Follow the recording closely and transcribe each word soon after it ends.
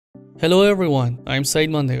Hello everyone, I'm Said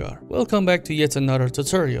Mandegar. Welcome back to yet another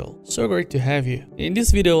tutorial. So great to have you. In this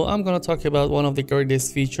video, I'm gonna talk about one of the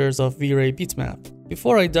greatest features of V-Ray Bitmap.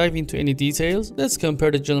 Before I dive into any details, let's compare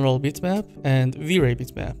the general bitmap and V-Ray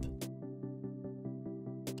Bitmap.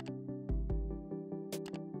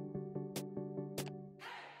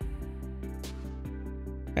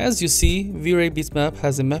 As you see, V-Ray Bitmap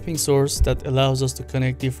has a mapping source that allows us to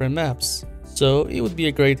connect different maps, so it would be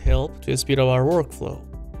a great help to speed up our workflow.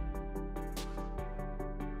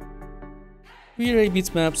 V-Ray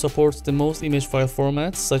Bitmap supports the most image file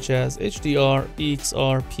formats such as HDR,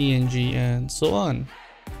 EXR, PNG, and so on.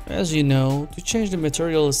 As you know, to change the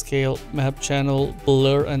material scale, map channel,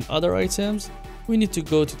 blur, and other items, we need to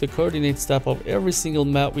go to the coordinates tab of every single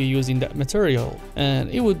map we use in that material, and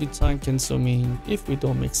it would be time consuming if we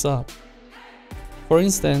don't mix up. For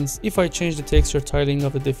instance, if I change the texture tiling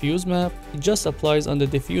of the diffuse map, it just applies on the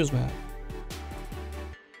diffuse map.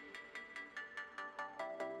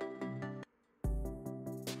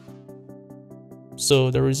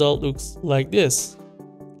 So the result looks like this.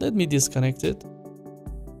 Let me disconnect it.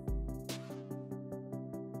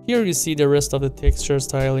 Here you see the rest of the texture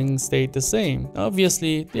styling stayed the same.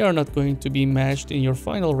 Obviously, they are not going to be matched in your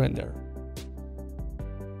final render.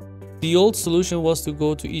 The old solution was to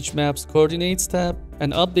go to each map's coordinates tab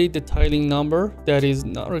and update the tiling number. That is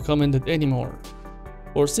not recommended anymore.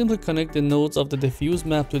 Or simply connect the nodes of the diffuse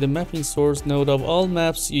map to the mapping source node of all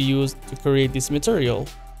maps you used to create this material.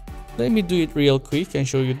 Let me do it real quick and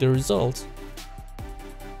show you the result.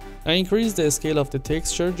 I increased the scale of the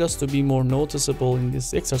texture just to be more noticeable in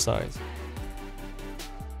this exercise.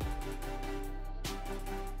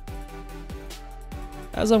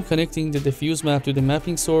 As I'm connecting the diffuse map to the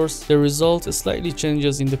mapping source, the result slightly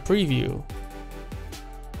changes in the preview.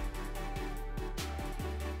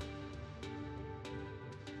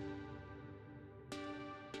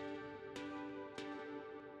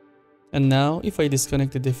 And now, if I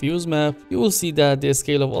disconnect the diffuse map, you will see that the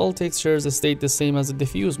scale of all textures stayed the same as the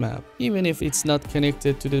diffuse map, even if it's not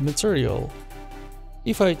connected to the material.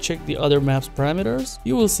 If I check the other map's parameters,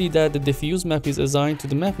 you will see that the diffuse map is assigned to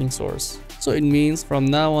the mapping source. So it means from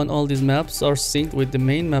now on all these maps are synced with the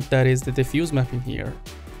main map, that is the diffuse map in here.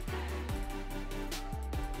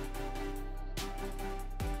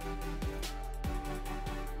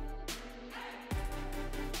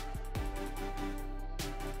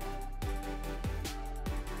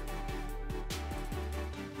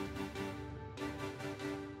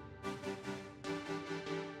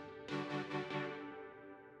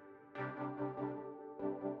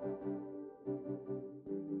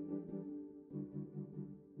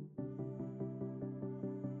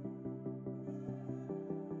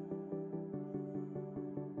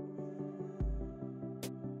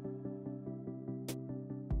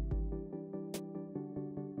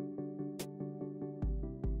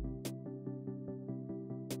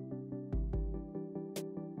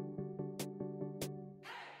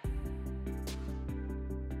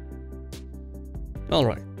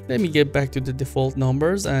 Alright, let me get back to the default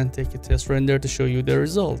numbers and take a test render to show you the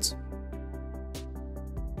results.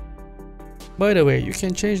 By the way, you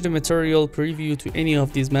can change the material preview to any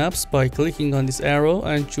of these maps by clicking on this arrow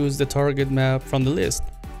and choose the target map from the list.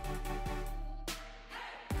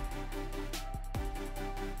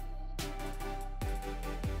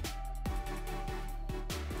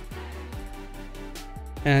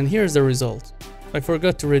 And here's the result. I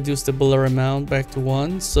forgot to reduce the blur amount back to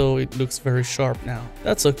 1, so it looks very sharp now.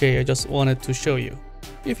 That's okay, I just wanted to show you.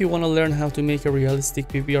 If you want to learn how to make a realistic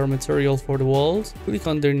PBR material for the walls, click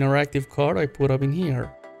on the interactive card I put up in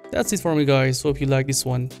here. That's it for me guys, hope you like this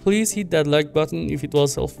one. Please hit that like button if it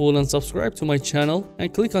was helpful and subscribe to my channel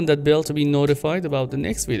and click on that bell to be notified about the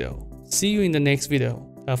next video. See you in the next video.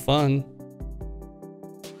 Have fun!